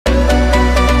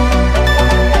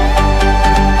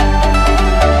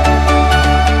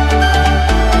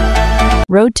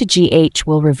Road to GH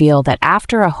will reveal that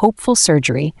after a hopeful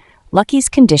surgery, Lucky's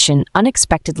condition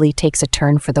unexpectedly takes a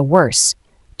turn for the worse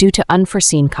due to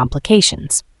unforeseen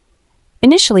complications.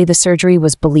 Initially, the surgery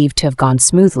was believed to have gone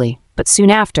smoothly, but soon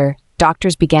after,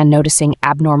 doctors began noticing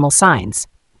abnormal signs.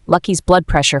 Lucky's blood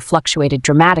pressure fluctuated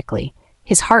dramatically,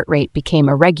 his heart rate became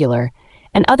irregular,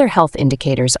 and other health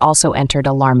indicators also entered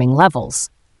alarming levels.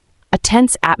 A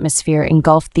tense atmosphere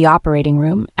engulfed the operating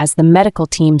room as the medical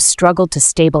team struggled to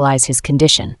stabilize his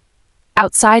condition.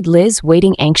 Outside, Liz,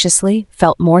 waiting anxiously,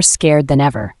 felt more scared than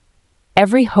ever.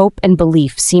 Every hope and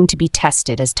belief seemed to be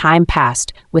tested as time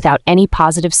passed without any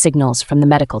positive signals from the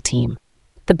medical team.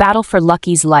 The battle for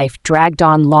Lucky's life dragged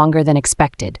on longer than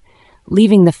expected,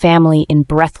 leaving the family in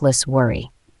breathless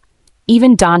worry.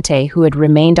 Even Dante, who had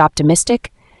remained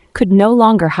optimistic, could no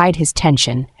longer hide his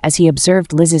tension as he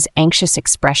observed Liz's anxious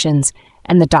expressions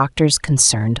and the doctor's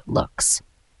concerned looks.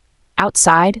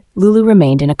 Outside, Lulu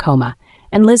remained in a coma,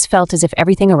 and Liz felt as if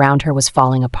everything around her was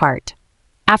falling apart.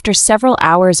 After several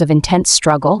hours of intense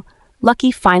struggle,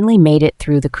 Lucky finally made it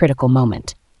through the critical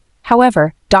moment.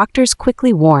 However, doctors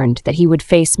quickly warned that he would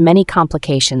face many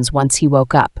complications once he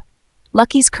woke up.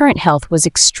 Lucky's current health was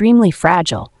extremely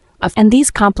fragile, and these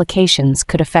complications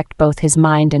could affect both his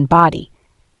mind and body.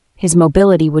 His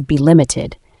mobility would be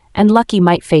limited, and Lucky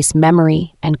might face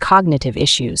memory and cognitive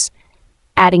issues,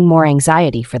 adding more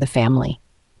anxiety for the family.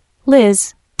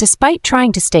 Liz, despite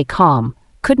trying to stay calm,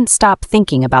 couldn't stop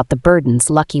thinking about the burdens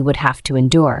Lucky would have to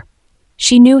endure.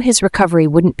 She knew his recovery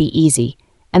wouldn't be easy,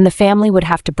 and the family would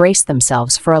have to brace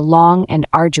themselves for a long and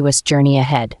arduous journey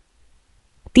ahead.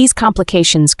 These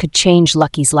complications could change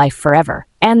Lucky's life forever,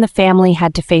 and the family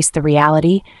had to face the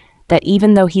reality that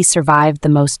even though he survived the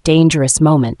most dangerous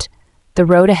moment, the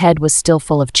road ahead was still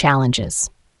full of challenges.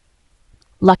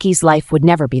 Lucky's life would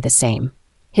never be the same.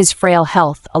 His frail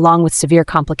health, along with severe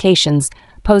complications,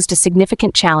 posed a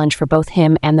significant challenge for both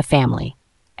him and the family.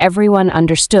 Everyone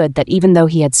understood that even though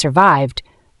he had survived,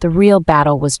 the real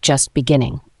battle was just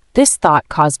beginning. This thought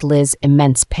caused Liz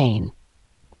immense pain.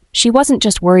 She wasn't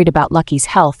just worried about Lucky's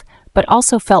health, but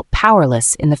also felt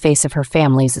powerless in the face of her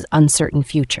family's uncertain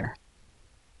future.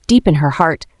 Deep in her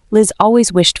heart, Liz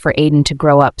always wished for Aiden to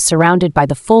grow up surrounded by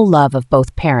the full love of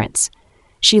both parents.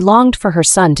 She longed for her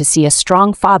son to see a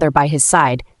strong father by his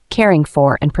side, caring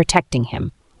for and protecting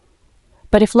him.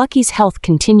 But if Lucky's health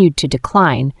continued to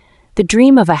decline, the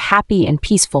dream of a happy and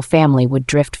peaceful family would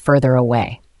drift further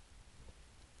away.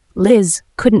 Liz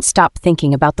couldn't stop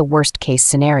thinking about the worst-case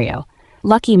scenario.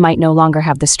 Lucky might no longer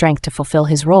have the strength to fulfill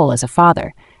his role as a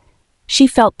father. She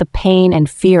felt the pain and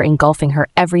fear engulfing her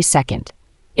every second.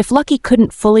 If Lucky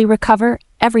couldn't fully recover,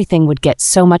 everything would get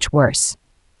so much worse.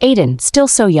 Aiden, still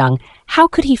so young, how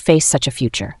could he face such a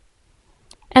future?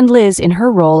 And Liz, in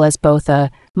her role as both a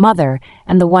mother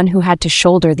and the one who had to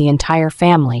shoulder the entire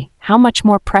family, how much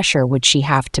more pressure would she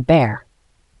have to bear?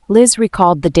 Liz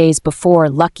recalled the days before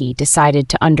Lucky decided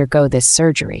to undergo this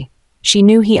surgery. She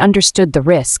knew he understood the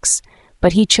risks,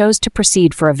 but he chose to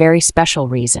proceed for a very special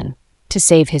reason, to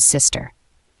save his sister.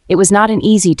 It was not an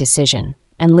easy decision,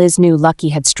 and Liz knew Lucky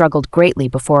had struggled greatly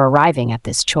before arriving at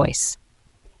this choice.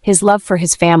 His love for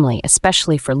his family,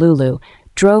 especially for Lulu,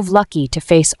 drove Lucky to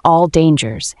face all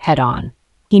dangers head-on.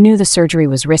 He knew the surgery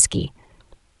was risky,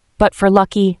 but for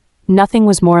Lucky, nothing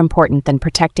was more important than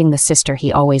protecting the sister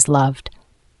he always loved.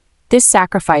 This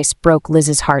sacrifice broke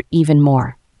Liz's heart even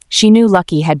more. She knew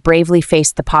Lucky had bravely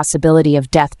faced the possibility of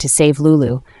death to save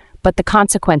Lulu, but the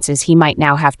consequences he might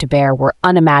now have to bear were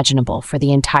unimaginable for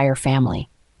the entire family.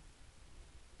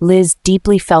 Liz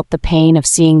deeply felt the pain of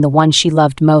seeing the one she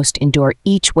loved most endure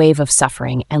each wave of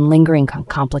suffering and lingering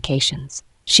complications.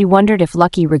 She wondered if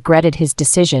Lucky regretted his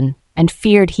decision and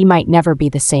feared he might never be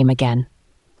the same again.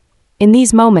 In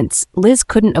these moments, Liz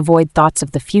couldn't avoid thoughts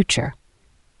of the future.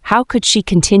 How could she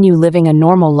continue living a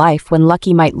normal life when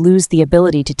Lucky might lose the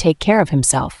ability to take care of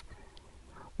himself?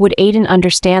 Would Aiden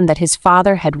understand that his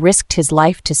father had risked his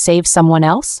life to save someone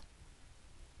else?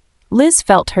 Liz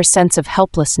felt her sense of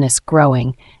helplessness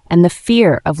growing, and the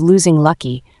fear of losing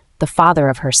Lucky, the father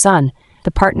of her son,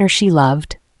 the partner she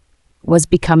loved, was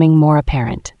becoming more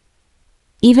apparent.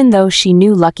 Even though she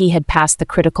knew Lucky had passed the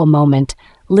critical moment,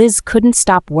 Liz couldn't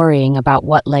stop worrying about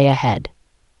what lay ahead.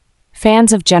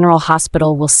 Fans of General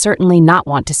Hospital will certainly not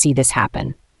want to see this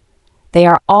happen. They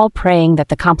are all praying that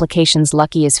the complications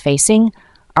Lucky is facing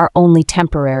are only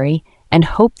temporary and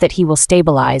hope that he will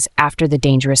stabilize after the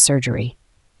dangerous surgery.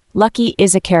 Lucky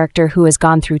is a character who has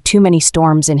gone through too many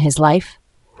storms in his life,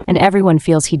 and everyone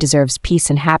feels he deserves peace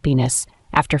and happiness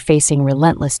after facing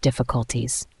relentless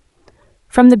difficulties.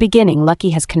 From the beginning,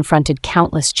 Lucky has confronted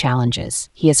countless challenges.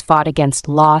 He has fought against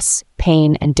loss,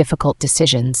 pain, and difficult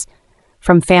decisions,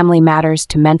 From family matters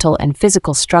to mental and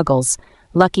physical struggles,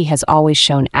 Lucky has always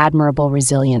shown admirable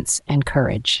resilience and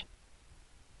courage.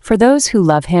 For those who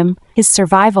love him, his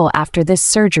survival after this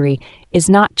surgery is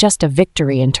not just a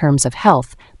victory in terms of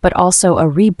health, but also a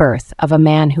rebirth of a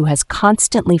man who has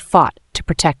constantly fought to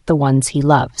protect the ones he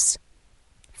loves.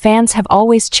 Fans have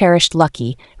always cherished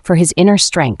Lucky for his inner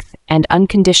strength and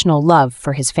unconditional love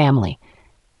for his family.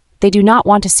 They do not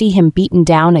want to see him beaten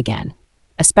down again,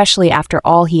 especially after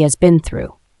all he has been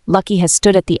through. Lucky has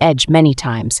stood at the edge many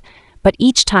times, but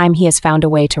each time he has found a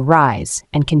way to rise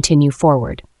and continue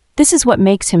forward. This is what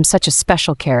makes him such a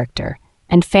special character,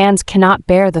 and fans cannot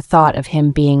bear the thought of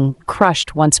him being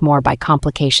crushed once more by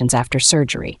complications after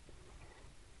surgery.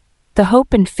 The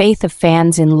hope and faith of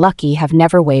fans in Lucky have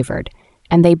never wavered,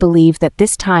 and they believe that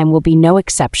this time will be no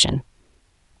exception.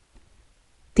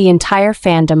 The entire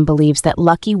fandom believes that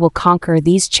Lucky will conquer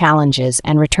these challenges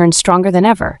and return stronger than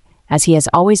ever, as he has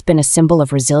always been a symbol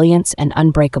of resilience and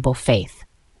unbreakable faith.